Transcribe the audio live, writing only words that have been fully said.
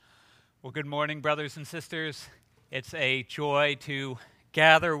Well, good morning, brothers and sisters. It's a joy to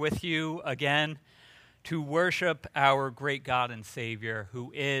gather with you again to worship our great God and Savior,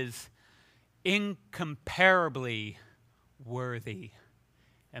 who is incomparably worthy,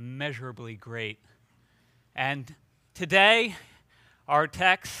 immeasurably great. And today, our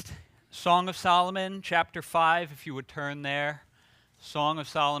text, Song of Solomon, chapter 5, if you would turn there. Song of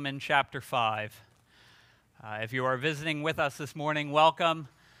Solomon, chapter 5. If you are visiting with us this morning, welcome.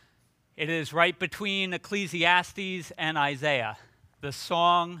 It is right between Ecclesiastes and Isaiah, the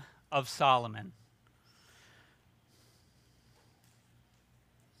Song of Solomon.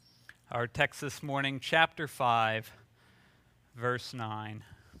 Our text this morning, chapter 5, verse 9.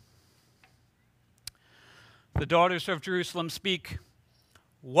 The daughters of Jerusalem speak,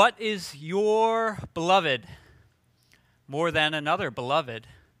 "What is your beloved more than another beloved,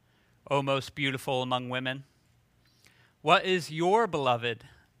 O most beautiful among women? What is your beloved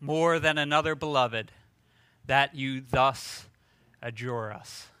more than another beloved, that you thus adjure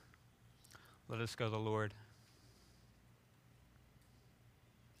us?" Let us go to the Lord.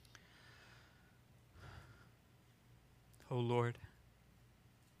 O Lord,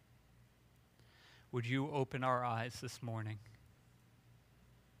 would you open our eyes this morning?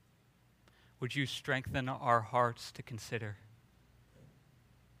 Would you strengthen our hearts to consider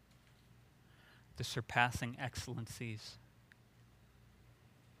the surpassing excellencies,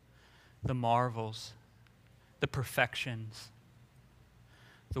 the marvels, the perfections,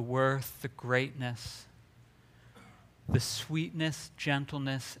 the worth, the greatness, the sweetness,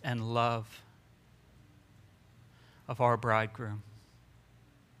 gentleness, and love of our bridegroom.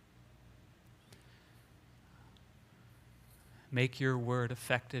 Make your word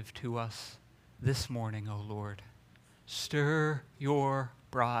effective to us this morning, O Lord. Stir your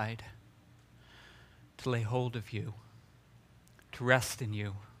bride to lay hold of you, to rest in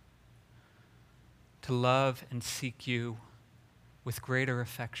you, to love and seek you with greater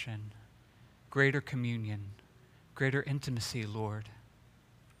affection, greater communion, greater intimacy, Lord,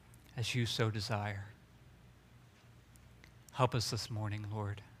 as you so desire. Help us this morning,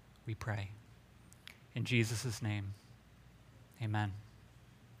 Lord, we pray. In Jesus' name, amen.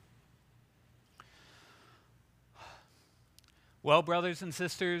 Well, brothers and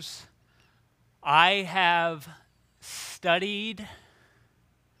sisters, I have studied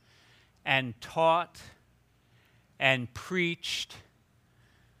and taught and preached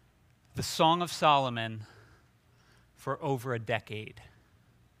the Song of Solomon for over a decade.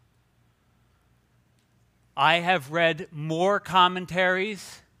 I have read more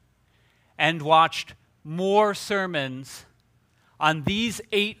commentaries and watched more sermons on these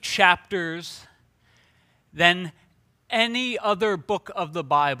 8 chapters than any other book of the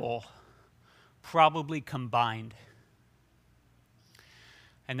Bible, probably combined.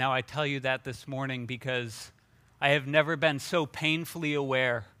 And now I tell you that this morning because I have never been so painfully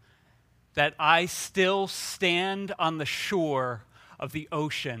aware that I still stand on the shore of the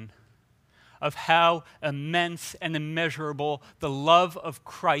ocean, of how immense and immeasurable the love of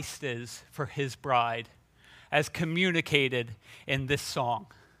Christ is for his bride, as communicated in this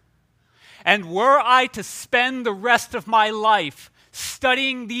song. And were I to spend the rest of my life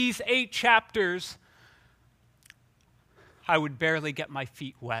studying these 8 chapters, I would barely get my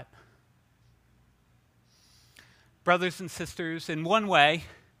feet wet. Brothers and sisters, in one way,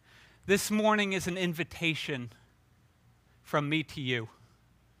 this morning is an invitation from me to you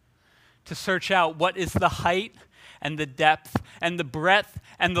to search out what is the height and the depth and the breadth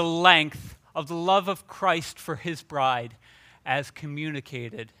and the length of the love of Christ for his bride as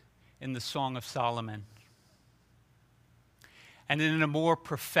communicated in the Song of Solomon. And in a more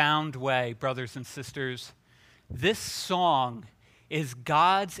profound way, brothers and sisters, this song is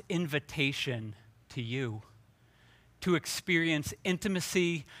God's invitation to you to experience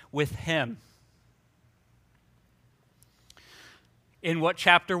intimacy with him. In what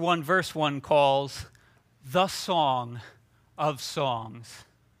chapter 1, verse 1 calls the Song of Songs.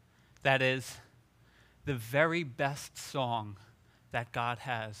 That is, the very best song that God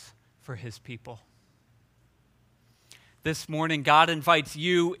has for his people. This morning, God invites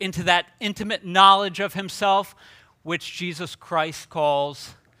you into that intimate knowledge of himself, which Jesus Christ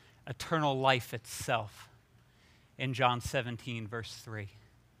calls eternal life itself in John 17, verse 3.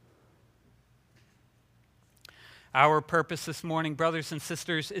 Our purpose this morning, brothers and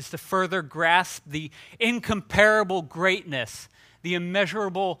sisters, is to further grasp the incomparable greatness, the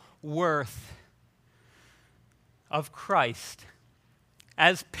immeasurable worth of Christ,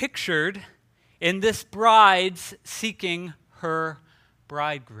 as pictured in this bride's seeking her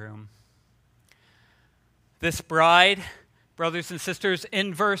bridegroom. This bride, brothers and sisters,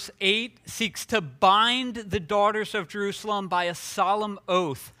 in verse 8, seeks to bind the daughters of Jerusalem by a solemn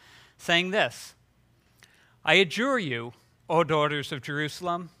oath, saying this: I adjure you, O daughters of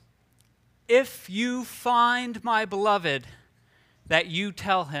Jerusalem, if you find my beloved, that you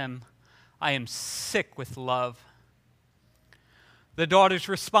tell him, I am sick with love. The daughters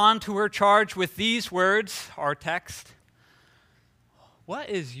respond to her charge with these words, our text: what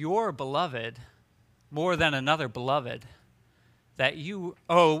is your beloved more than another beloved, that you,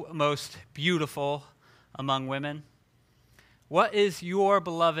 O most beautiful among women? What is your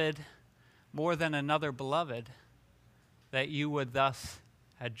beloved more than another beloved, that you would thus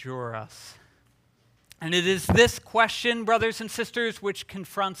adjure us? And it is this question, brothers and sisters, which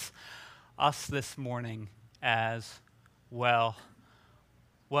confronts us this morning as well.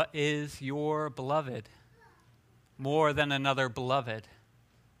 What is your beloved more than another beloved?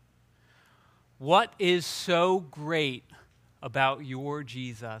 What is so great about your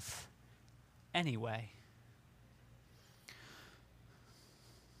Jesus anyway?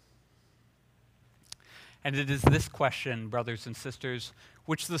 And it is this question, brothers and sisters,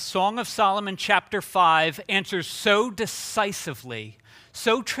 which the Song of Solomon chapter 5 answers so decisively,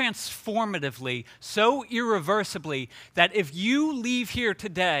 so transformatively, so irreversibly, that if you leave here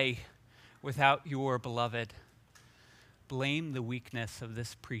today without your beloved, blame the weakness of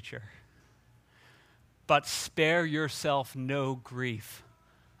this preacher, but spare yourself no grief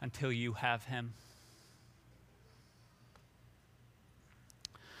until you have him.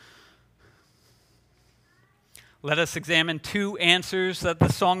 Let us examine two answers that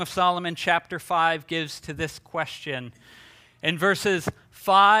the Song of Solomon chapter 5 gives to this question. In verses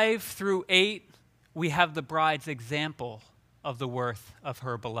 5 through 8, we have the bride's example of the worth of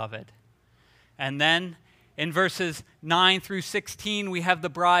her beloved. And then in verses 9 through 16, we have the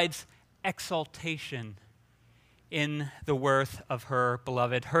bride's exaltation in the worth of her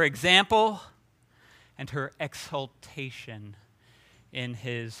beloved. Her example and her exaltation in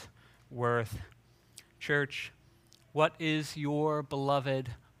his worth. Church, what is your beloved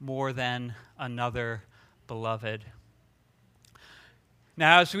more than another beloved?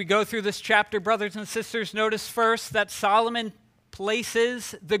 Now, as we go through this chapter, brothers and sisters, notice first that Solomon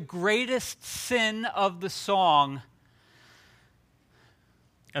places the greatest sin of the song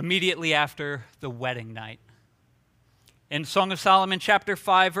immediately after the wedding night. In Song of Solomon chapter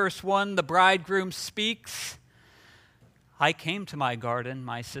 5, verse 1, the bridegroom speaks, I came to my garden,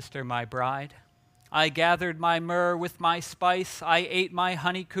 my sister, my bride. I gathered my myrrh with my spice. I ate my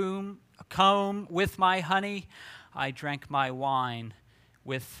honeycomb with my honey. I drank my wine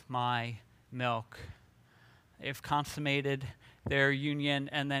with my milk. They've consummated their union,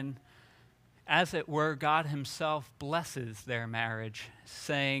 and then, as it were, God himself blesses their marriage,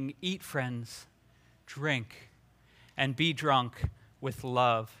 saying, eat, friends, drink, and be drunk with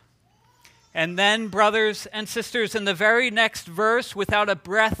love. And then, brothers and sisters, in the very next verse, without a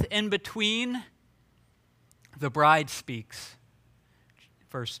breath in between, the bride speaks.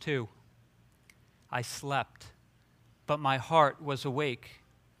 Verse 2, I slept, but my heart was awake.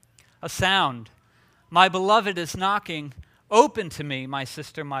 A sound, my beloved is knocking. Open to me, my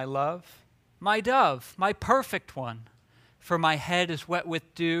sister, my love, my dove, my perfect one. For my head is wet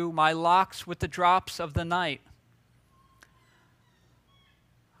with dew, my locks with the drops of the night.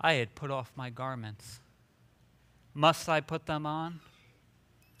 I had put off my garments. Must I put them on?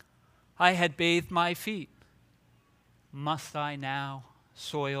 I had bathed my feet. Must I now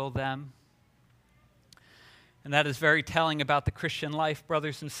soil them? And that is very telling about the Christian life,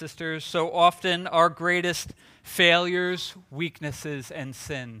 brothers and sisters. So often our greatest failures, weaknesses, and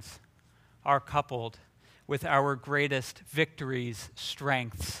sins are coupled with our greatest victories,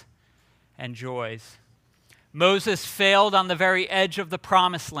 strengths, and joys. Moses failed on the very edge of the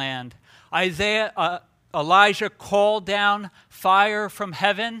promised land. Elijah called down fire from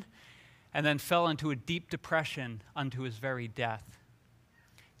heaven and then fell into a deep depression unto his very death.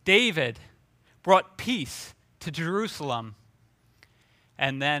 David brought peace to Jerusalem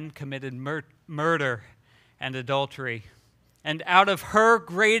and then committed murder and adultery. And out of her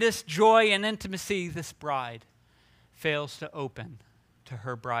greatest joy and intimacy, this bride fails to open to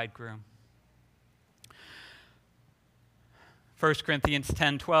her bridegroom. 1 Corinthians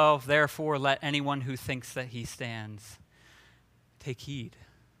 10:12, therefore let anyone who thinks that he stands take heed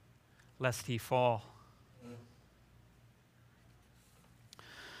lest he fall.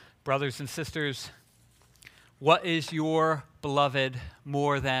 Brothers and sisters, what is your beloved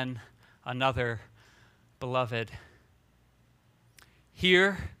more than another beloved?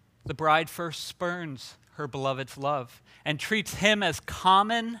 Here, the bride first spurns her beloved's love and treats him as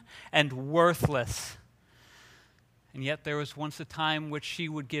common and worthless. And yet there was once a time which she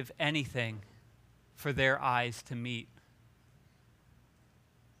would give anything for their eyes to meet.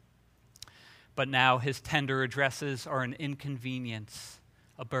 But now his tender addresses are an inconvenience,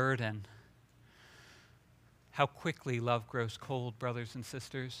 a burden. How quickly love grows cold, brothers and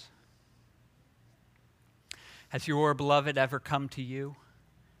sisters. Has your beloved ever come to you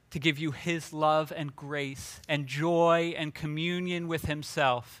to give you his love and grace and joy and communion with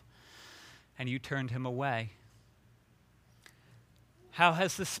himself, and you turned him away? How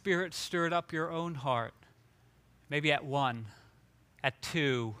has the Spirit stirred up your own heart? Maybe at 1, at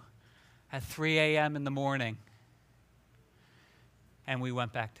 2, at 3 a.m. in the morning, and we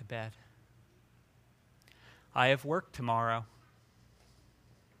went back to bed. I have work tomorrow.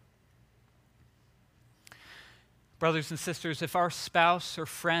 Brothers and sisters, if our spouse or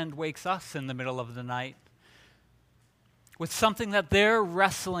friend wakes us in the middle of the night with something that they're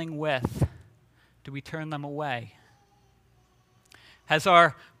wrestling with, do we turn them away? Has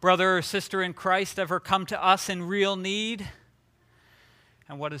our brother or sister in Christ ever come to us in real need?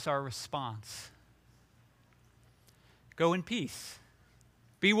 And what is our response? Go in peace.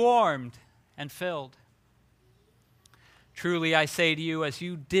 Be warmed and filled. Truly I say to you, as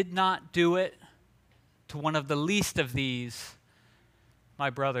you did not do it to one of the least of these, my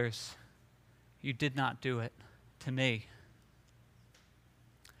brothers, you did not do it to me.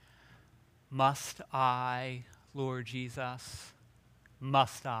 Must I, Lord Jesus?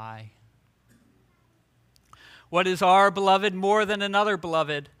 Must I? What is our beloved more than another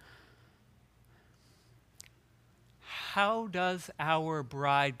beloved? How does our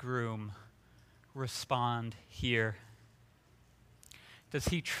bridegroom respond here? Does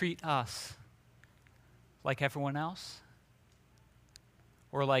he treat us like everyone else?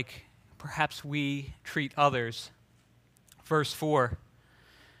 Or like perhaps we treat others? Verse 4,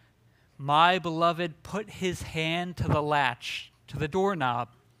 my beloved put his hand to the latch, to the doorknob,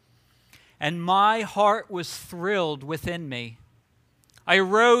 and my heart was thrilled within me. I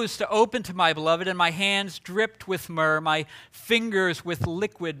arose to open to my beloved, and my hands dripped with myrrh, my fingers with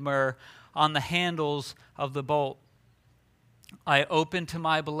liquid myrrh on the handles of the bolt. I opened to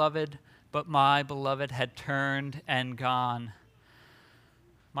my beloved, but my beloved had turned and gone.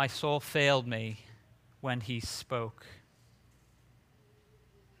 My soul failed me when he spoke.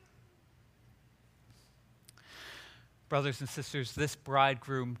 Brothers and sisters, this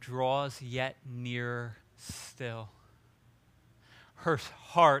bridegroom draws yet nearer still. Her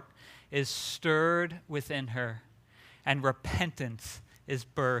heart is stirred within her, and repentance is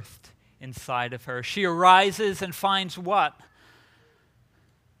birthed inside of her. She arises and finds what?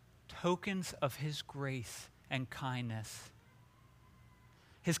 Tokens of his grace and kindness.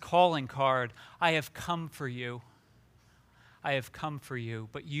 His calling card, I have come for you. I have come for you,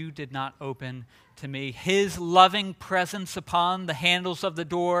 but you did not open to me. His loving presence upon the handles of the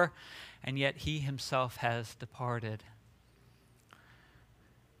door, and yet he himself has departed.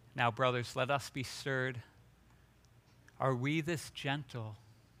 Now, brothers, let us be stirred. Are we this gentle?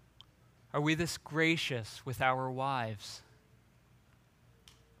 Are we this gracious with our wives?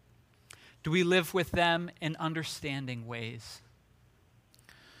 Do we live with them in understanding ways?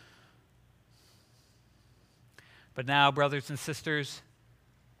 But now, brothers and sisters,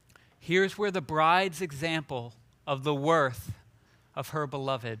 here's where the bride's example of the worth of her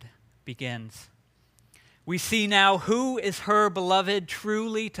beloved begins. We see now who is her beloved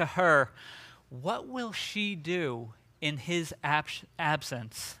truly to her. What will she do in his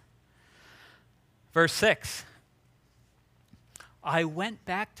absence? Verse 6, I went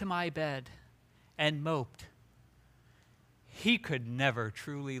back to my bed and moped. He could never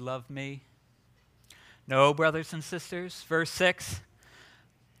truly love me. No, brothers and sisters, verse 6,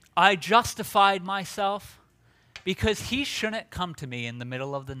 I justified myself because he shouldn't come to me in the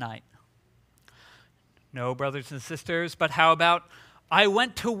middle of the night. No, brothers and sisters, but how about I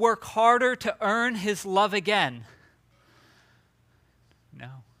went to work harder to earn his love again? No,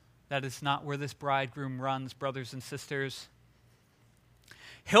 that is not where this bridegroom runs, brothers and sisters.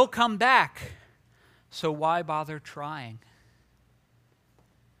 He'll come back, so why bother trying?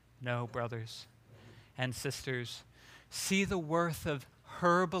 No, brothers and sisters, see the worth of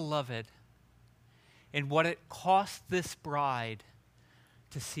her beloved in what it cost this bride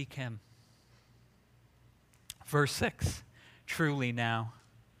to seek him. Verse 6, truly now,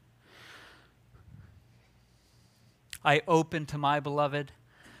 I opened to my beloved,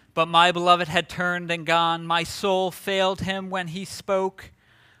 but my beloved had turned and gone. My soul failed him when he spoke.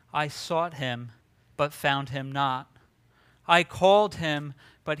 I sought him, but found him not. I called him,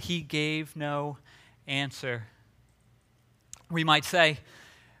 but he gave no answer. We might say,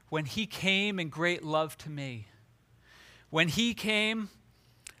 when he came in great love to me, When he came,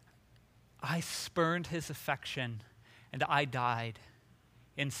 I spurned his affection, and I died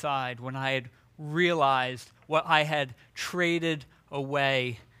inside when I had realized what I had traded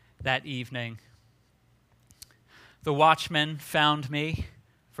away that evening. The watchmen found me,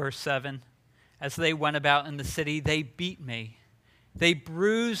 verse 7. As they went about in the city, they beat me. They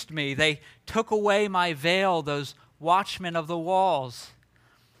bruised me. They took away my veil, those watchmen of the walls.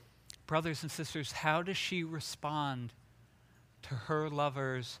 Brothers and sisters, how does she respond to her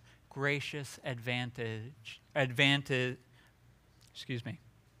lover's gracious advances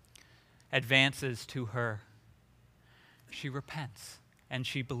to her? She repents and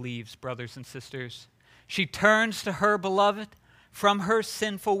she believes, brothers and sisters. She turns to her beloved from her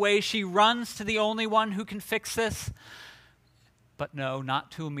sinful ways. She runs to the only one who can fix this. But no,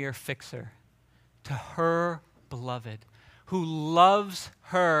 not to a mere fixer, to her beloved, who loves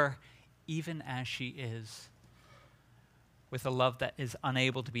her even as she is, with a love that is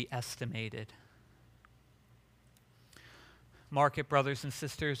unable to be estimated. Mark it, brothers and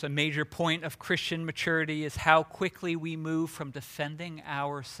sisters, a major point of Christian maturity is how quickly we move from defending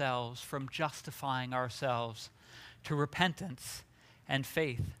ourselves, from justifying ourselves, to repentance and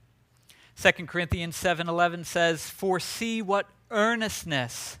faith. 2 Corinthians 7:11 says, "For see what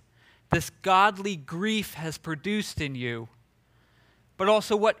earnestness this godly grief has produced in you, but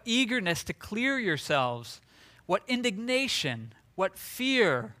also what eagerness to clear yourselves, what indignation, what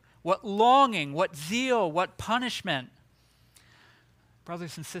fear, what longing, what zeal, what punishment."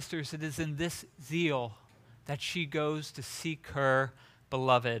 Brothers and sisters, it is in this zeal that she goes to seek her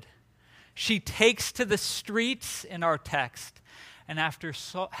beloved. She takes to the streets in our text, and after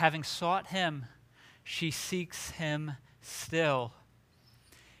having sought him, she seeks him still.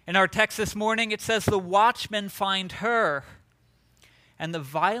 In our text this morning, it says the watchmen find her. And the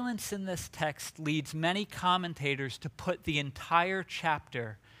violence in this text leads many commentators to put the entire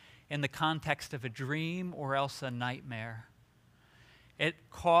chapter in the context of a dream or else a nightmare.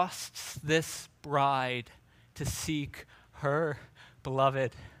 It costs this bride to seek her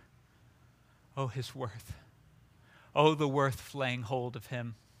beloved. Oh, his worth. Oh, the worth laying hold of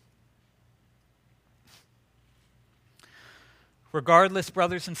him. Regardless,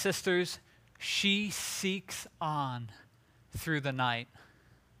 brothers and sisters, she seeks on through the night.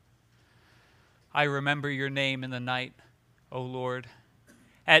 I remember your name in the night, O Lord.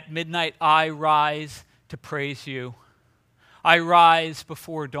 At midnight I rise to praise you. I rise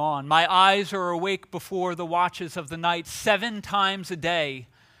before dawn. My eyes are awake before the watches of the night. 7 times a day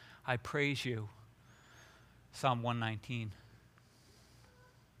I praise you. Psalm 119.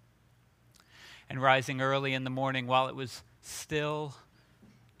 And rising early in the morning while it was still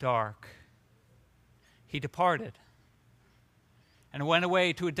dark, he departed and went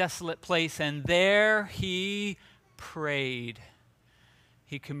away to a desolate place, and there he prayed.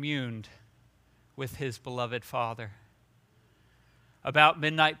 He communed with his beloved Father. About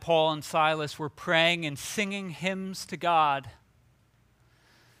midnight, Paul and Silas were praying and singing hymns to God,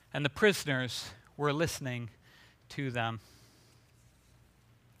 and the prisoners were listening to them.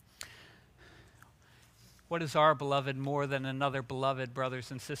 What is our beloved more than another beloved,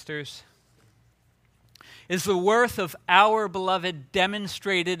 brothers and sisters? Is the worth of our beloved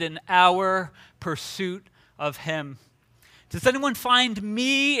demonstrated in our pursuit of him? Does anyone find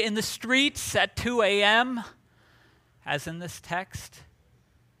me in the streets at 2 a.m., as in this text,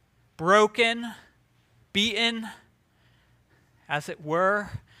 broken, beaten, as it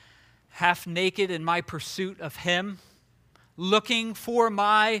were, half naked in my pursuit of him, looking for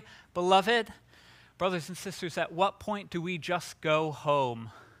my beloved? Brothers and sisters, at what point do we just go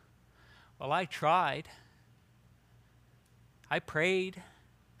home? Well, I tried. I prayed,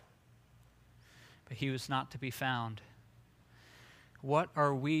 but he was not to be found. What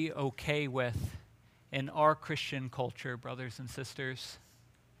are we okay with in our Christian culture, brothers and sisters?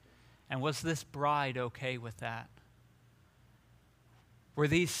 And was this bride okay with that? Were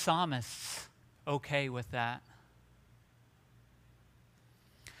these psalmists okay with that?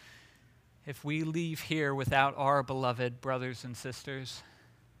 If we leave here without our beloved brothers and sisters,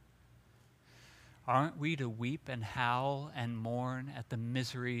 aren't we to weep and howl and mourn at the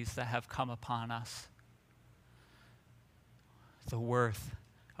miseries that have come upon us? The worth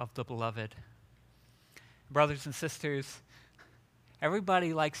of the beloved. Brothers and sisters,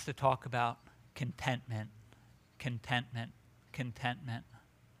 everybody likes to talk about contentment, contentment, contentment.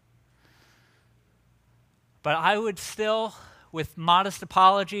 But I would still, with modest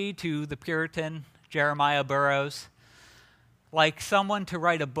apology to the Puritan Jeremiah Burroughs, like someone to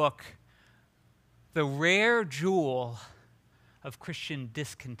write a book, The Rare Jewel of Christian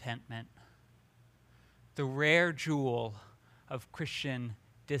Discontentment. the rare jewel of Christian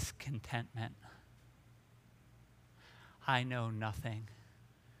discontentment. I know nothing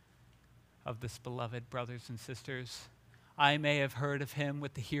of this beloved, brothers and sisters. I may have heard of him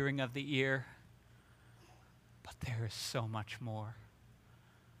with the hearing of the ear, but there is so much more.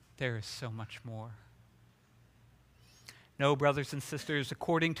 There is so much more. No, brothers and sisters,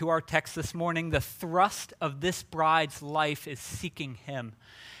 according to our text this morning, the thrust of this bride's life is seeking him,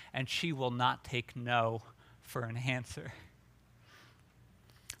 and she will not take no for an answer.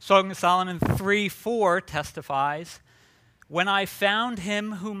 Song of Solomon 3:4 testifies, "When I found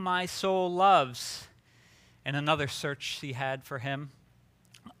him whom my soul loves," and another search she had for him,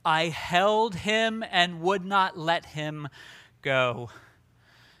 "I held him and would not let him go."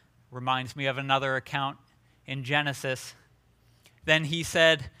 Reminds me of another account in Genesis. Then he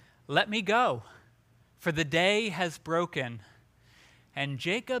said, "Let me go, for the day has broken." And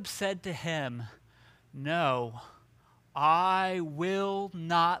Jacob said to him, "No, I will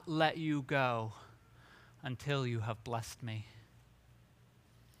not let you go until you have blessed me."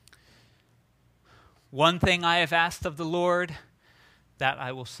 One thing I have asked of the Lord, that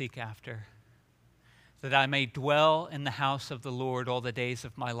I will seek after, that I may dwell in the house of the Lord all the days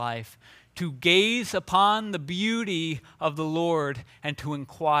of my life, to gaze upon the beauty of the Lord and to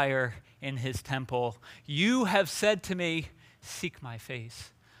inquire in his temple. You have said to me, "Seek my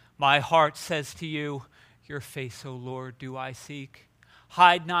face." My heart says to you, "Your face, O Lord, do I seek."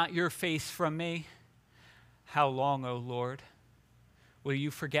 Hide not your face from me. How long, O Lord, will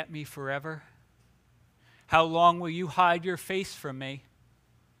you forget me forever? How long will you hide your face from me?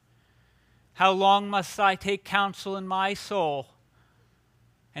 How long must I take counsel in my soul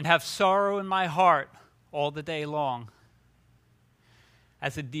and have sorrow in my heart all the day long?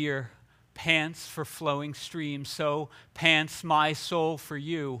 As a deer pants for flowing streams, so pants my soul for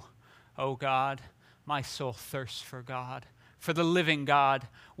you, O God. My soul thirsts for God, for the living God.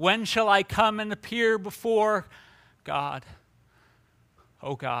 When shall I come and appear before God?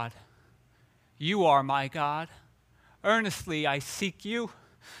 O God, you are my God. Earnestly I seek you.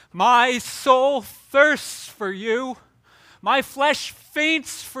 My soul thirsts for you. My flesh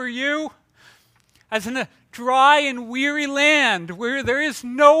faints for you, as in a dry and weary land where there is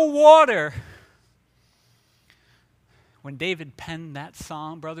no water. When David penned that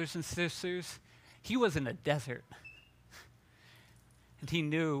psalm, brothers and sisters, he was in a desert. And he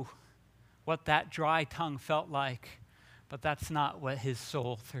knew what that dry tongue felt like, but that's not what his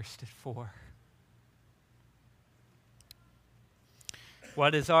soul thirsted for.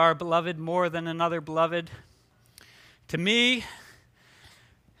 What is our beloved more than another beloved? To me,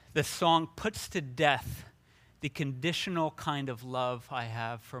 this song puts to death the conditional kind of love I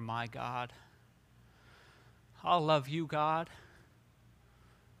have for my God. I'll love you, God,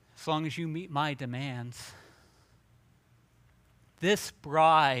 as long as you meet my demands. This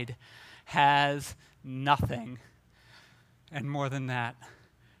bride has nothing. And more than that,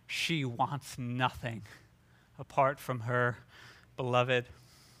 she wants nothing apart from her beloved.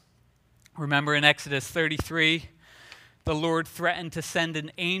 Remember in Exodus 33, the Lord threatened to send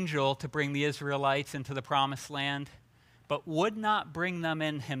an angel to bring the Israelites into the promised land, but would not bring them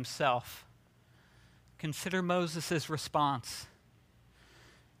in himself. Consider Moses' response.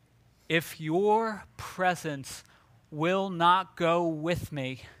 If your presence will not go with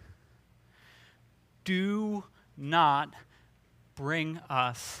me, do not bring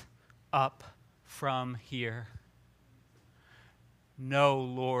us up from here. No,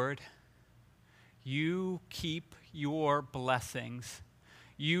 Lord, you keep your blessings.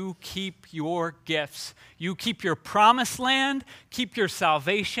 You keep your gifts. You keep your promised land, keep your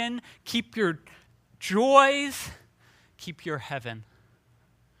salvation, keep your joys, keep your heaven.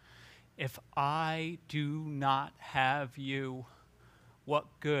 If I do not have you,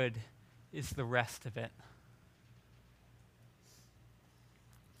 what good is the rest of it?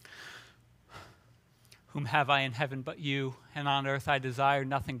 Whom have I in heaven but you, and on earth I desire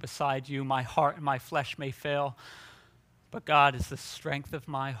nothing beside you. My heart and my flesh may fail, but God is the strength of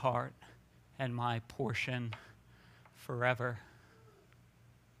my heart and my portion forever.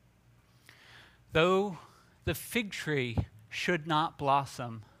 Though the fig tree should not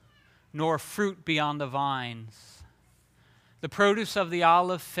blossom, nor fruit be on the vines, the produce of the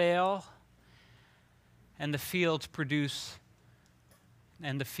olive fail, and the fields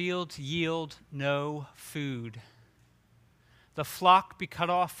yield no food. The flock be cut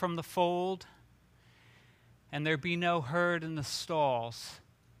off from the fold, and there be no herd in the stalls.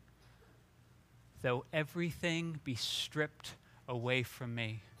 Though everything be stripped away from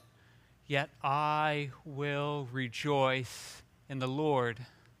me, yet I will rejoice in the Lord.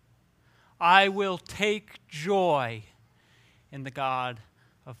 I will take joy in the God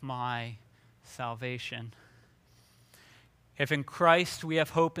of my salvation. If in Christ we have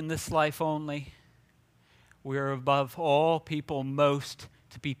hope in this life only, we are above all people most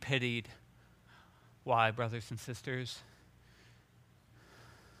to be pitied. Why, brothers and sisters?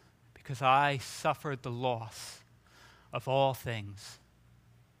 Because I suffered the loss of all things,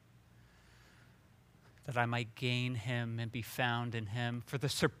 that I might gain him and be found in him, for the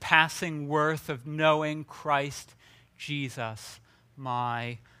surpassing worth of knowing Christ Jesus,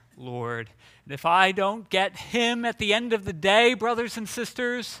 my Lord. And if I don't get him at the end of the day, brothers and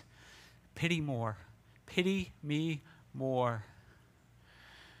sisters, pity me more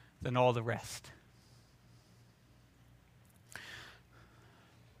than all the rest.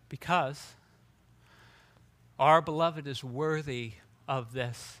 Because our beloved is worthy of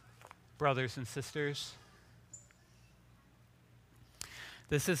this, brothers and sisters.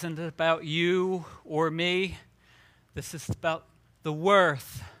 This isn't about you or me. This is about the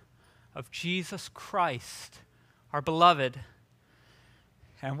worth of Jesus Christ, our beloved,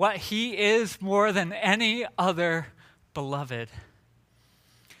 and what he is more than any other beloved.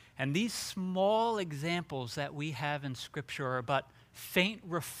 And these small examples that we have in Scripture are but faint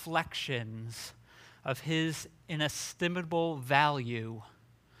reflections of his inestimable value.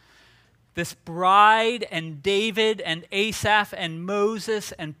 This bride and David and Asaph and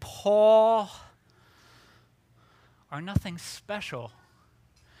Moses and Paul are nothing special.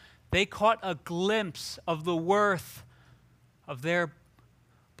 They caught a glimpse of the worth of their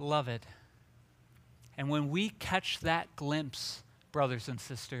beloved. And when we catch that glimpse, brothers and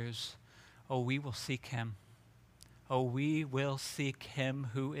sisters, we will seek him. We will seek him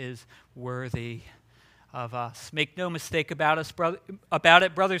who is worthy of us. Make no mistake about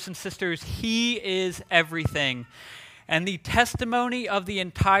it, brothers and sisters. He is everything. And the testimony of the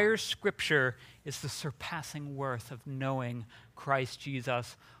entire Scripture is the surpassing worth of knowing Christ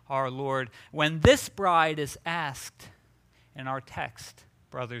Jesus, our Lord. When this bride is asked in our text,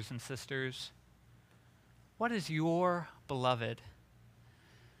 brothers and sisters, what is your beloved?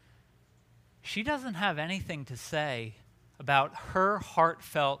 She doesn't have anything to say about her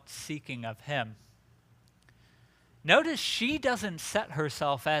heartfelt seeking of him. Notice she doesn't set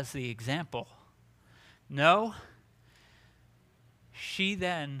herself as the example. No, she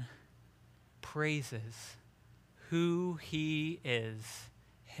then praises who he is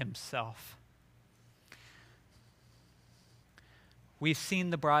himself. We've seen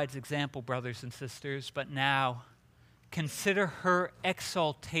the bride's example, brothers and sisters, but now consider her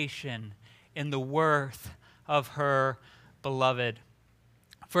exaltation in the worth of her beloved.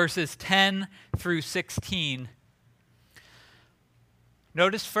 Verses 10 through 16.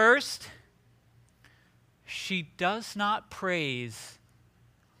 Notice first, she does not praise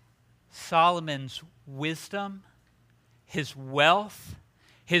Solomon's wisdom, his wealth,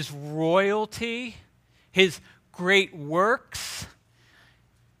 his royalty, his great works,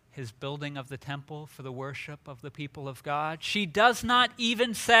 his building of the temple for the worship of the people of God. She does not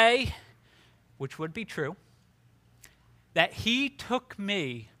even say, which would be true, that he took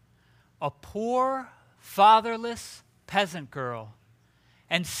me, a poor, fatherless peasant girl,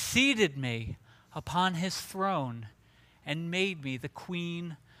 and seated me upon his throne and made me the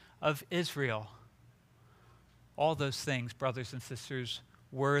queen of Israel. All those things, brothers and sisters,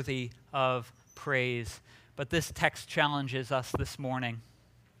 worthy of praise. But this text challenges us this morning.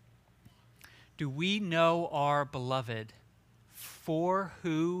 Do we know our beloved for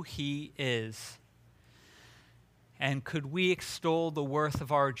who he is? And could we extol the worth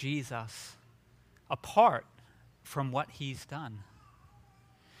of our Jesus apart from what he's done?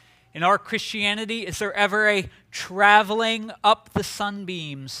 In our Christianity, is there ever a traveling up the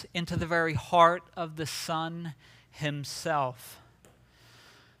sunbeams into the very heart of the Son himself?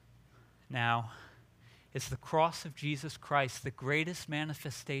 Now, is the cross of Jesus Christ the greatest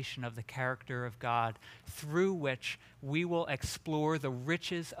manifestation of the character of God, through which we will explore the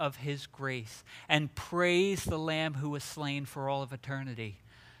riches of his grace and praise the Lamb who was slain for all of eternity?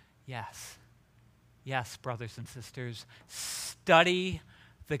 Yes. Yes, brothers and sisters, study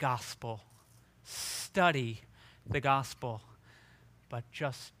the gospel. Study the gospel. But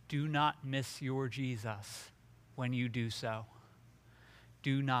just do not miss your Jesus when you do so.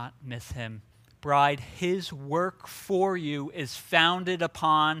 Do not miss him. Bride, his work for you is founded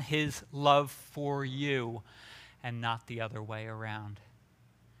upon his love for you and not the other way around.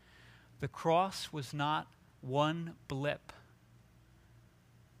 The cross was not one blip.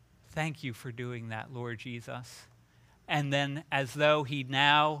 Thank you for doing that, Lord Jesus. And then, as though he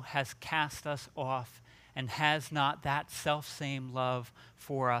now has cast us off and has not that selfsame love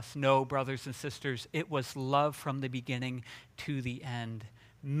for us? No, brothers and sisters, it was love from the beginning to the end,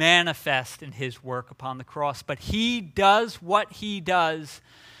 manifest in his work upon the cross. But he does what he does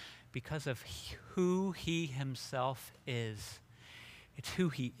because of who he himself is. It's who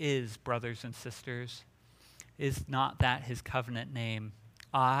he is, brothers and sisters. Is not that his covenant name?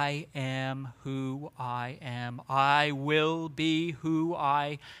 I am who I am. I will be who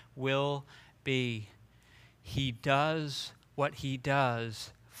I will be. He does what he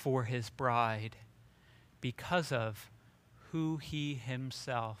does for his bride because of who he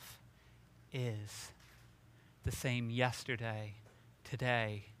himself is. The same yesterday,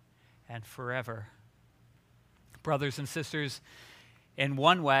 today, and forever. Brothers and sisters, in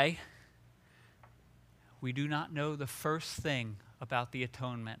one way, we do not know the first thing about the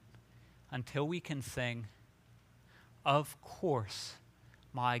atonement until we can sing, "Of course,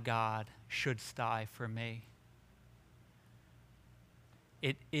 my God shouldst die for me."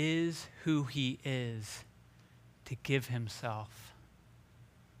 It is who he is to give himself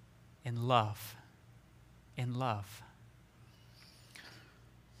in love. In love.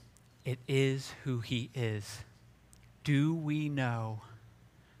 It is who he is. Do we know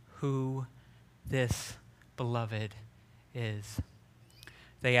who this beloved is?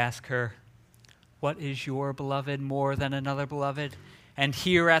 They ask her, "What is your beloved more than another beloved?" And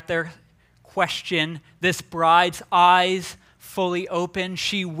here at their question, this bride's eyes fully open.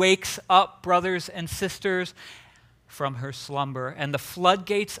 She wakes up, brothers and sisters, from her slumber, and the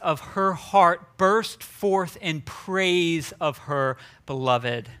floodgates of her heart burst forth in praise of her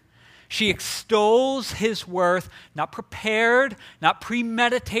beloved. She extols his worth, not prepared, not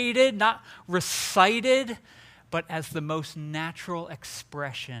premeditated, not recited, but as the most natural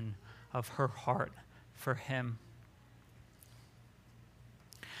expression of her heart for him.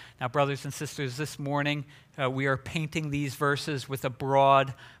 Now, brothers and sisters, this morning we are painting these verses with a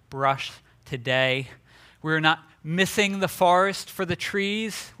broad brush today. We're not missing the forest for the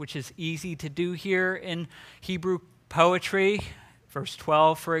trees, which is easy to do here in Hebrew poetry. Verse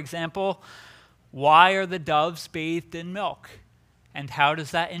 12, for example, why are the doves bathed in milk? And how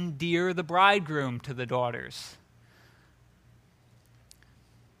does that endear the bridegroom to the daughters?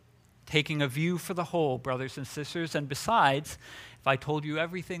 Taking a view for the whole, brothers and sisters. And besides, if I told you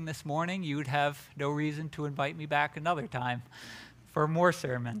everything this morning, you would have no reason to invite me back another time for more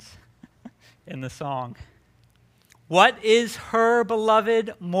sermons in the song. What is her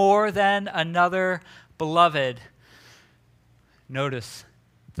beloved more than another beloved? Notice,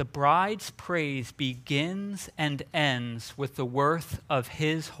 the bride's praise begins and ends with the worth of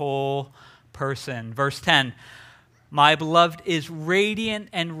his whole person. Verse 10, my beloved is radiant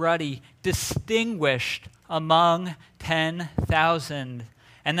and ruddy, distinguished among 10,000.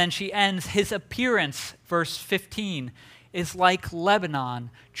 And then she ends, his appearance, verse 15, is like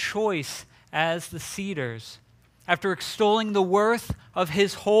Lebanon, choice as the cedars. After extolling the worth of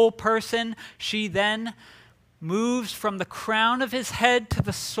his whole person, she then moves from the crown of his head to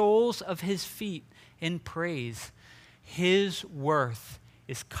the soles of his feet in praise. His worth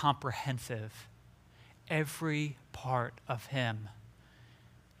is comprehensive. Every part of him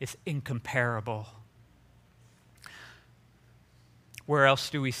is incomparable. Where else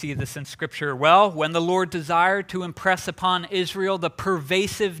do we see this in Scripture? Well, when the Lord desired to impress upon Israel the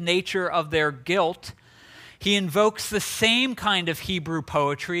pervasive nature of their guilt, he invokes the same kind of Hebrew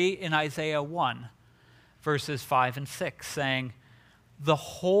poetry in Isaiah 1, verses 5 and 6, saying, the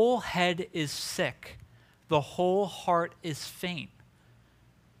whole head is sick, the whole heart is faint.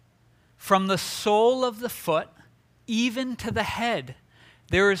 From the sole of the foot even to the head,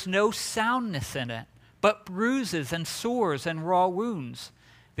 there is no soundness in it, but bruises and sores and raw wounds.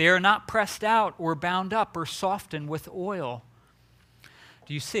 They are not pressed out or bound up or softened with oil.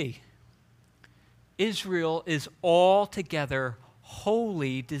 Do you see? Israel is altogether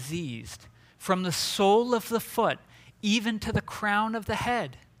wholly diseased, from the sole of the foot even to the crown of the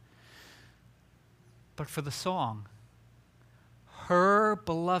head. But for the song, her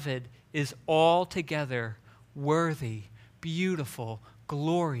beloved is altogether worthy, beautiful,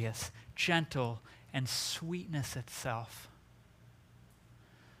 glorious, gentle, and sweetness itself.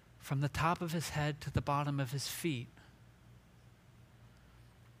 From the top of his head to the bottom of his feet,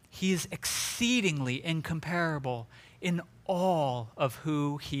 he is exceedingly incomparable in all of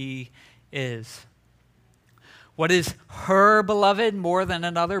who he is. What is her beloved more than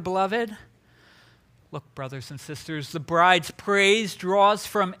another beloved? Look, brothers and sisters, the bride's praise draws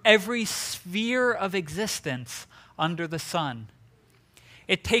from every sphere of existence under the sun.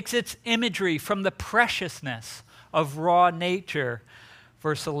 It takes its imagery from the preciousness of raw nature.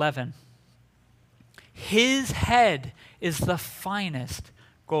 Verse 11. His head is the finest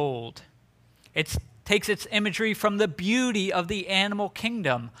gold. It takes its imagery from the beauty of the animal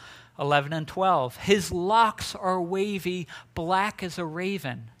kingdom, 11 and 12. His locks are wavy, black as a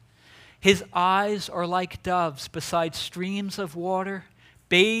raven. His eyes are like doves beside streams of water,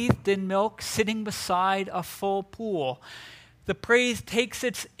 bathed in milk, sitting beside a full pool. The praise takes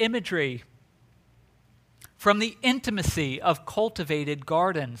its imagery from the intimacy of cultivated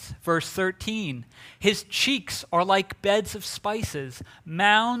gardens. Verse 13, his cheeks are like beds of spices,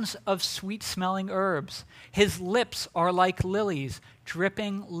 mounds of sweet-smelling herbs. His lips are like lilies,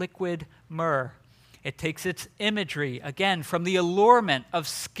 dripping liquid myrrh. It takes its imagery, again, from the allurement of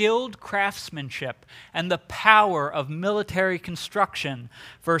skilled craftsmanship and the power of military construction.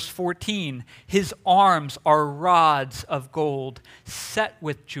 Verse 14, his arms are rods of gold, set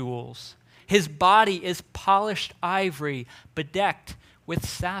with jewels. His body is polished ivory, bedecked with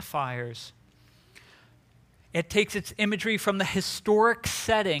sapphires. It takes its imagery from the historic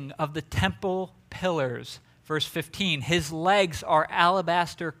setting of the temple pillars. Verse 15, his legs are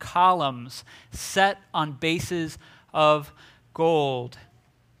alabaster columns set on bases of gold.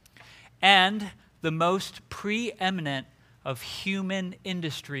 And the most preeminent of human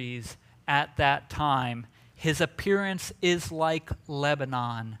industries at that time, his appearance is like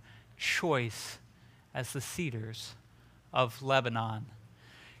Lebanon, choice as the cedars of Lebanon.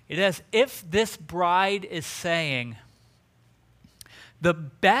 It is as if this bride is saying, the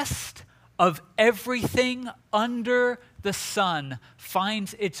best of everything under the sun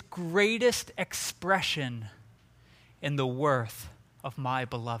finds its greatest expression in the worth of my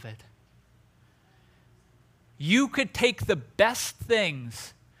beloved. You could take the best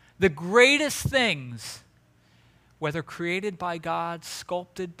things, the greatest things, whether created by God,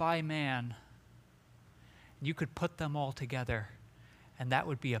 sculpted by man, you could put them all together, and that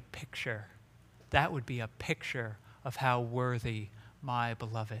would be a picture. That would be a picture of how worthy my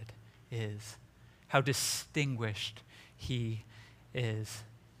beloved is, how distinguished he is.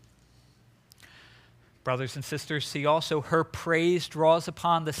 Brothers and sisters, see also her praise draws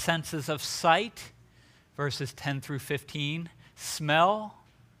upon the senses of sight, verses 10 through 15, smell,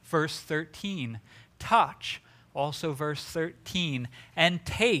 verse 13, touch, also verse 13, and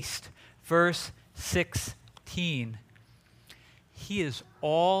taste, verse 16. He is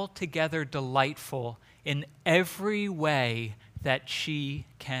altogether delightful in every way that she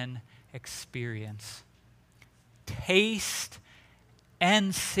can experience. Taste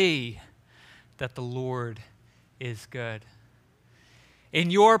and see that the Lord is good.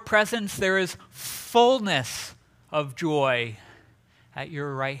 In your presence there is fullness of joy. At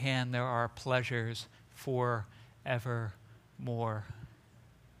your right hand there are pleasures forevermore.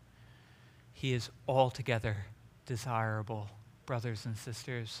 He is altogether desirable, brothers and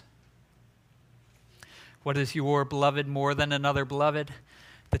sisters. What is your beloved more than another beloved?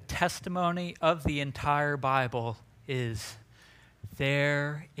 The testimony of the entire Bible is,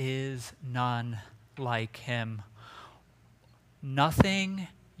 there is none like him. Nothing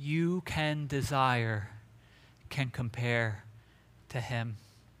you can desire can compare to him.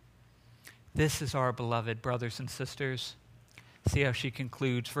 This is our beloved, brothers and sisters. See how she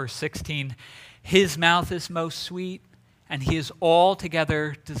concludes. Verse 16, his mouth is most sweet, and he is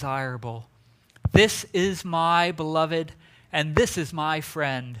altogether desirable. This is my beloved, and this is my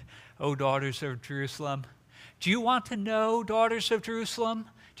friend, O daughters of Jerusalem. Do you want to know, daughters of Jerusalem?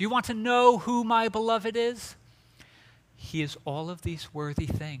 Do you want to know who my beloved is? He is all of these worthy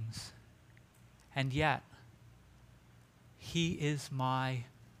things, and yet he is my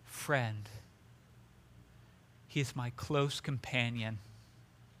friend. He is my close companion,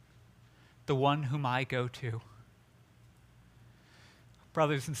 the one whom I go to.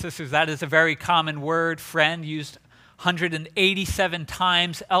 Brothers and sisters, that is a very common word, friend, used 187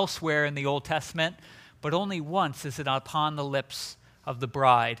 times elsewhere in the Old Testament, but only once is it upon the lips of the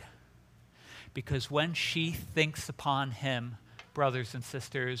bride. Because when she thinks upon him, brothers and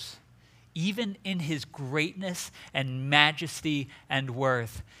sisters, even in his greatness and majesty and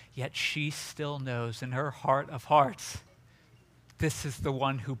worth, yet she still knows in her heart of hearts, this is the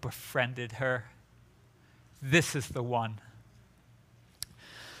one who befriended her. This is the one.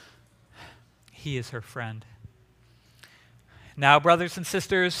 He is her friend. Now, brothers and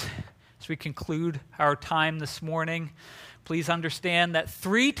sisters, as we conclude our time this morning, please understand that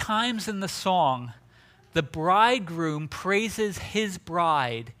 3 times in the song, the bridegroom praises his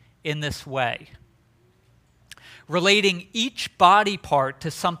bride in this way, relating each body part to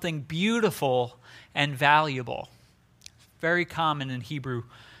something beautiful and valuable. Very common in Hebrew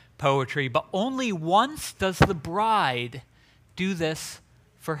poetry, but only once does the bride do this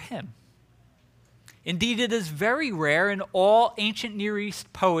for him. Indeed, it is very rare in all ancient Near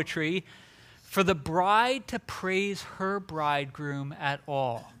East poetry for the bride to praise her bridegroom at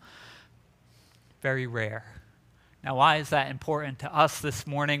all. Very rare. Now, why is that important to us this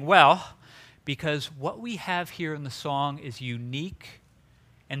morning? Well, because what we have here in the song is unique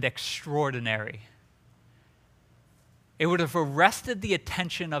and extraordinary. It would have arrested the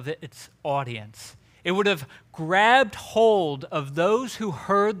attention of its audience. It would have grabbed hold of those who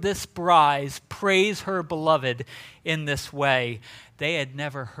heard this bride praise her beloved in this way. They had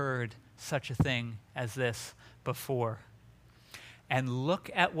never heard such a thing as this before. And look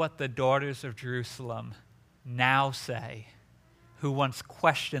at what the daughters of Jerusalem now say, who once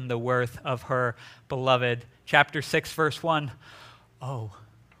questioned the worth of her beloved. Chapter 6, verse 1. Oh,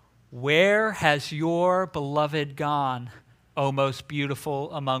 where has your beloved gone, O most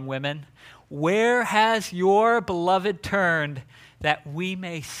beautiful among women? Where has your beloved turned that we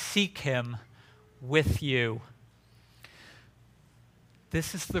may seek him with you?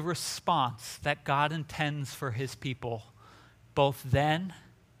 This is the response that God intends for his people, both then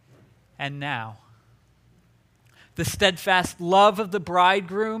and now. The steadfast love of the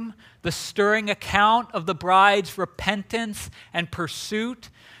bridegroom, the stirring account of the bride's repentance and pursuit,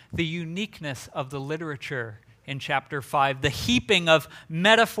 the uniqueness of the literature in chapter 5, the heaping of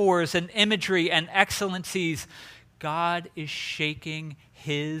metaphors and imagery and excellencies. God is shaking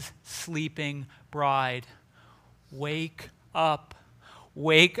his sleeping bride. Wake up.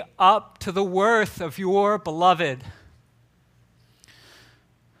 Wake up to the worth of your beloved.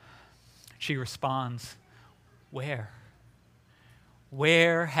 She responds, where?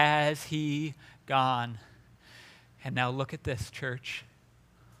 Where has he gone? And now look at this, church.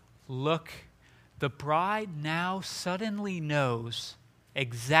 Look, the bride now suddenly knows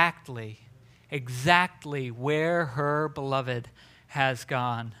exactly where her beloved has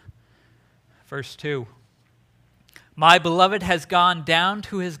gone. Verse 2. My beloved has gone down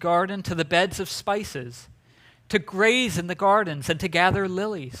to his garden, to the beds of spices, to graze in the gardens and to gather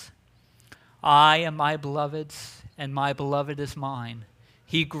lilies. I am my beloved's, and my beloved is mine.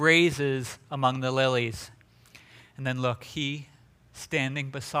 He grazes among the lilies. And then look, he,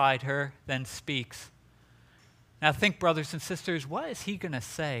 standing beside her, then speaks. Now think, brothers and sisters, what is he going to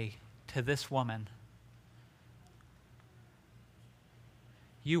say to this woman?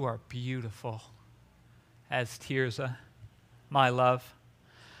 You are beautiful as Tirzah, my love.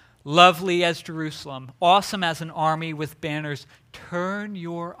 Lovely as Jerusalem, awesome as an army with banners. Turn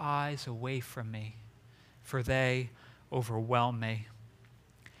your eyes away from me, for they overwhelm me.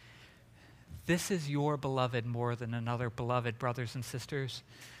 This is your beloved more than another beloved, brothers and sisters.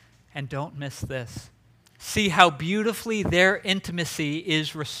 And don't miss this. See how beautifully their intimacy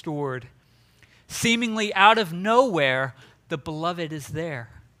is restored. Seemingly out of nowhere, the beloved is there,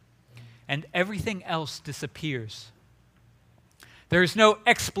 and everything else disappears. There's no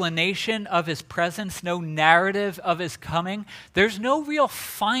explanation of his presence, no narrative of his coming. There's no real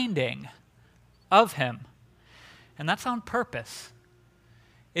finding of him. And that's on purpose.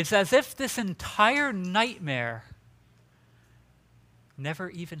 It's as if this entire nightmare never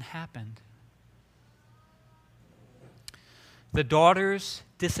even happened. The daughters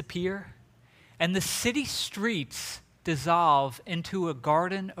disappear, and the city streets dissolve into a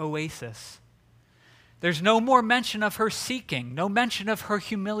garden oasis. There's no more mention of her seeking, no mention of her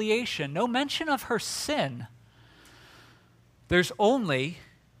humiliation, no mention of her sin. There's only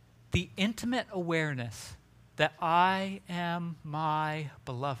the intimate awareness that I am my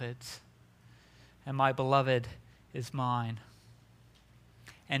beloved's, and my beloved is mine.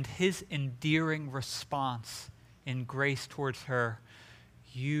 And his endearing response in grace towards her,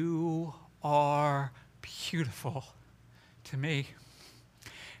 you are beautiful to me.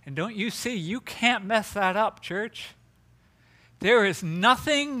 And don't you see, you can't mess that up, church. There is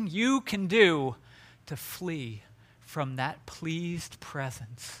nothing you can do to flee from that pleased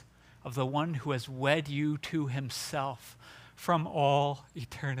presence of the one who has wed you to himself from all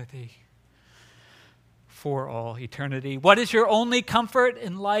eternity. For all eternity. What is your only comfort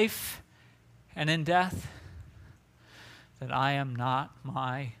in life and in death? That I am not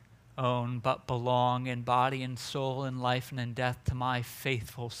my own, but belong in body and soul, in life and in death to my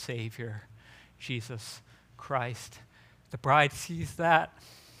faithful Savior, Jesus Christ. The bride sees that.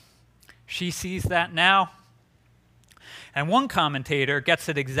 She sees that now. And one commentator gets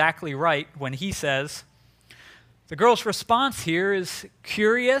it exactly right when he says, the girl's response here is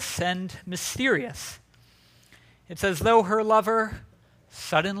curious and mysterious. It's as though her lover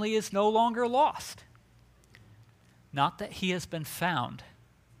suddenly is no longer lost. Not that he has been found,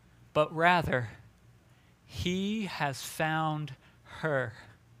 but rather he has found her.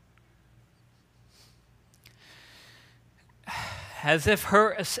 as if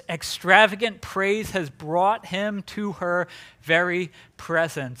her extravagant praise has brought him to her very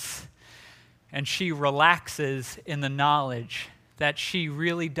presence. And she relaxes in the knowledge that she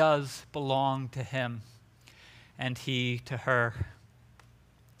really does belong to him and he to her.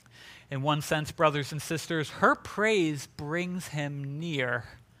 In one sense, brothers and sisters, her praise brings him near.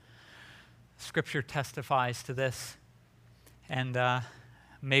 Scripture testifies to this. And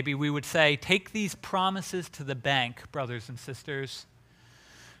maybe we would say, take these promises to the bank, brothers and sisters.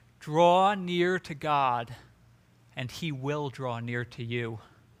 Draw near to God, and he will draw near to you.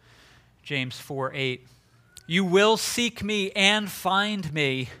 James 4:8. You will seek me and find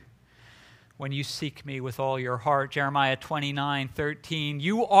me when you seek me with all your heart. Jeremiah 29:13.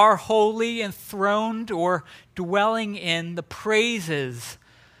 You are holy, enthroned or dwelling in the praises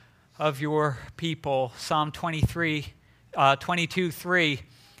of your people. Psalm 22:3.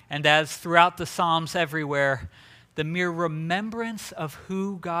 And as throughout the Psalms everywhere, the mere remembrance of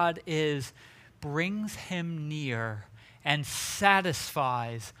who God is brings him near and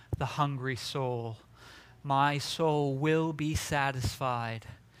satisfies the hungry soul. My soul will be satisfied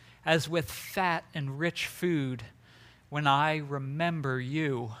as with fat and rich food when I remember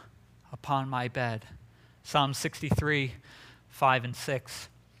you upon my bed. Psalm 63:5-6.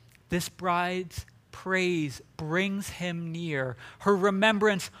 This bride's praise brings him near. Her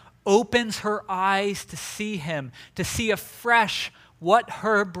remembrance opens her eyes to see him, to see afresh what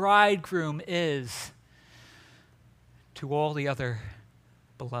her bridegroom is to all the other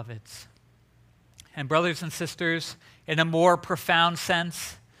beloveds. And brothers and sisters, in a more profound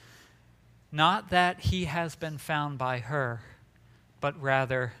sense, not that he has been found by her, but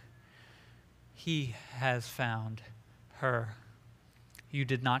rather he has found her. You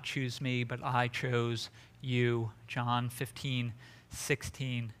did not choose me, but I chose you. John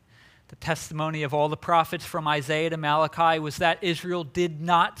 15:16. The testimony of all the prophets from Isaiah to Malachi was that Israel did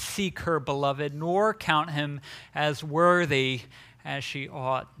not seek her beloved, nor count him as worthy as she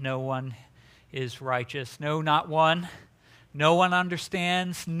ought. No one is righteous. No, not one. No one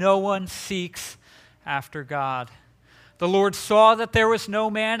understands. No one seeks after God. The Lord saw that there was no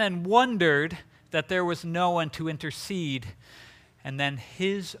man and wondered that there was no one to intercede. And then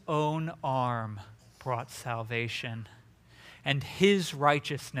his own arm brought salvation, and his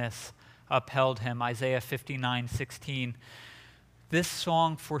righteousness upheld him. Isaiah 59:16. This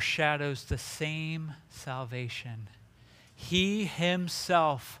song foreshadows the same salvation. He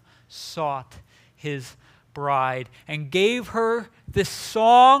himself sought his bride and gave her this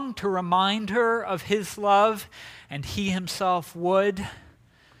song to remind her of his love, and he himself would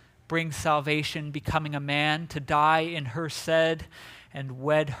bring salvation, becoming a man to die in her stead and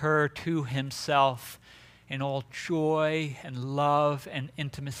wed her to himself in all joy and love and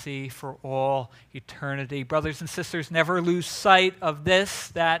intimacy for all eternity. Brothers and sisters, never lose sight of this,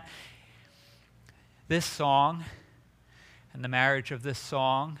 that this song and the marriage of this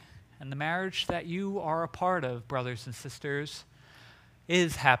song and the marriage that you are a part of, brothers and sisters,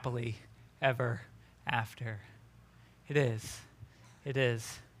 is happily ever after. It is. It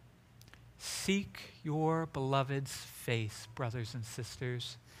is. Seek your beloved's face, brothers and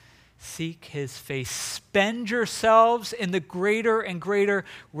sisters. Seek his face. Spend yourselves in the greater and greater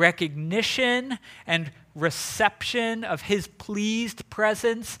recognition and reception of his pleased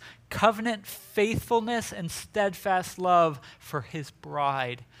presence, covenant faithfulness, and steadfast love for his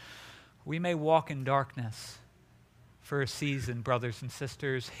bride. We may walk in darkness for a season, brothers and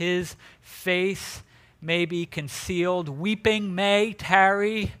sisters. His face may be concealed. Weeping may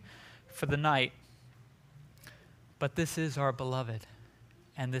tarry for the night. But this is our beloved,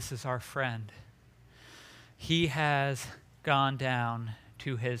 and this is our friend. He has gone down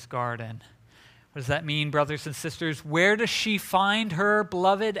to his garden. What does that mean, brothers and sisters? Where does she find her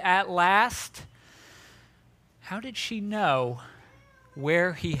beloved at last? How did she know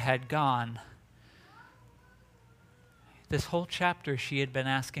where he had gone? This whole chapter she had been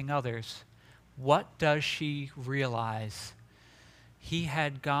asking others. What does she realize? He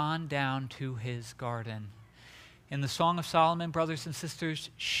had gone down to his garden. In the Song of Solomon, brothers and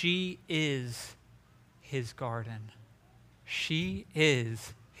sisters, she is his garden. She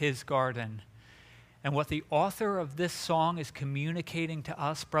is his garden. And what the author of this song is communicating to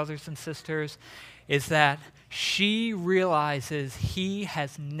us, brothers and sisters, is that she realizes he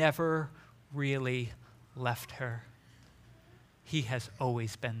has never really left her. He has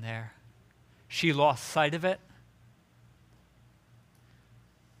always been there. She lost sight of it,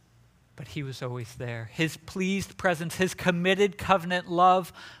 but he was always there. His pleased presence, his committed covenant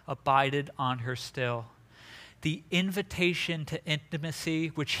love abided on her still. the invitation to intimacy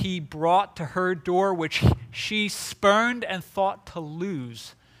which he brought to her door, which she spurned and thought to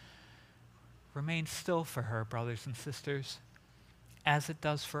lose, remains still for her, brothers and sisters, as it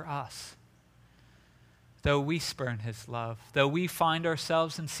does for us. Though we spurn his love, though we find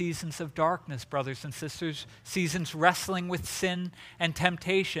ourselves in seasons of darkness, brothers and sisters, seasons wrestling with sin and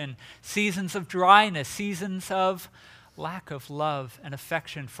temptation, seasons of dryness, seasons of lack of love and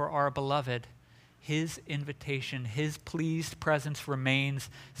affection for our beloved, his invitation, his pleased presence remains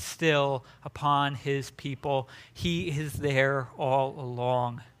still upon his people. He is there all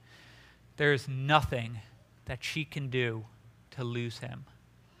along. There is nothing that she can do to lose him.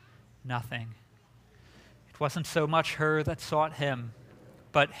 Nothing. It wasn't so much her that sought him,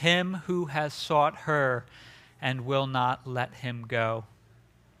 but him who has sought her and will not let him go.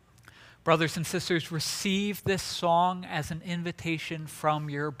 Brothers and sisters, receive this song as an invitation from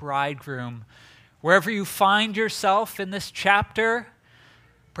your bridegroom. Wherever you find yourself in this chapter,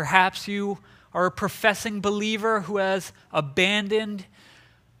 perhaps you are a professing believer who has abandoned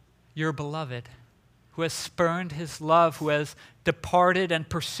your beloved, who has spurned his love, who has departed and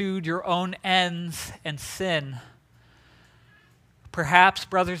pursued your own ends and sin. Perhaps,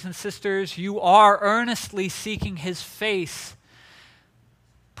 brothers and sisters, you are earnestly seeking his face.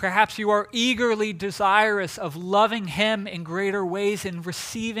 Perhaps you are eagerly desirous of loving him in greater ways and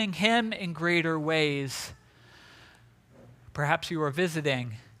receiving him in greater ways. Perhaps you are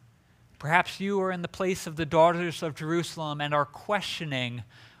visiting. Perhaps you are in the place of the daughters of Jerusalem and are questioning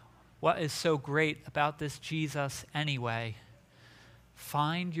what is so great about this Jesus anyway.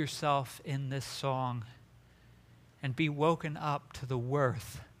 Find yourself in this song and be woken up to the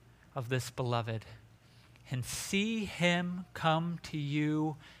worth of this beloved. And see him come to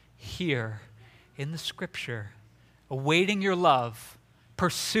you here in the Scripture, awaiting your love,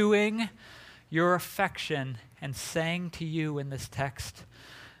 pursuing your affection, and saying to you in this text,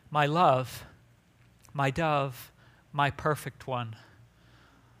 my love, my dove, my perfect one,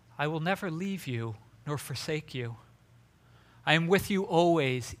 I will never leave you nor forsake you. I am with you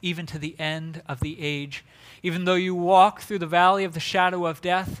always, even to the end of the age. Even though you walk through the valley of the shadow of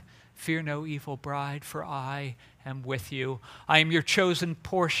death, fear no evil, bride, for I am with you. I am your chosen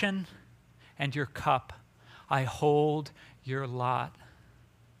portion and your cup. I hold your lot.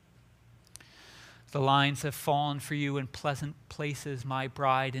 The lines have fallen for you in pleasant places, my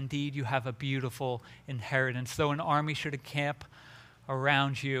bride. Indeed, you have a beautiful inheritance. Though an army should encamp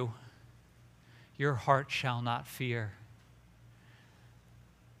around you, your heart shall not fear.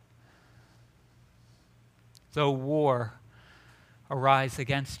 Though war arise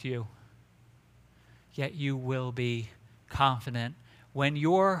against you, yet you will be confident. When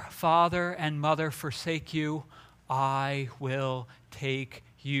your father and mother forsake you, I will take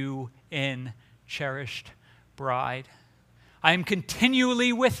you in, cherished bride. I am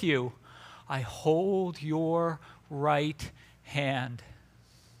continually with you. I hold your right hand.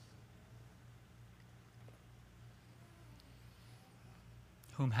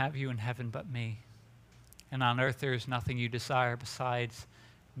 Whom have you in heaven but me? And on earth there is nothing you desire besides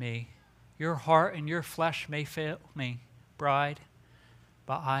me. Your heart and your flesh may fail me, bride,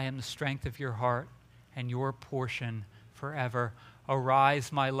 but I am the strength of your heart and your portion forever.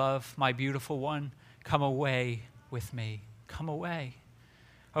 Arise, my love, my beautiful one, come away with me. Come away.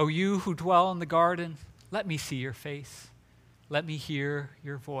 O you who dwell in the garden, let me see your face. Let me hear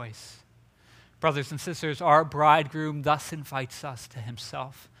your voice. Brothers and sisters, our bridegroom thus invites us to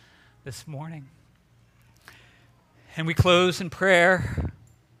himself this morning. And we close in prayer.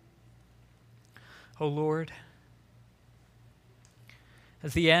 O Lord,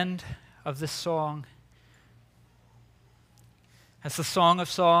 as the end of this song, as the Song of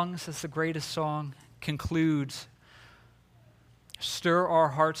Songs, as the greatest song concludes, stir our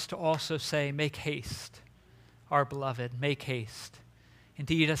hearts to also say, make haste, our beloved, make haste.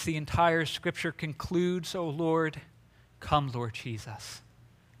 Indeed, as the entire Scripture concludes, O Lord, come, Lord Jesus,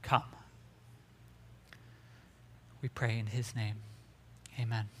 come. We pray in his name.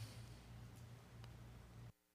 Amen.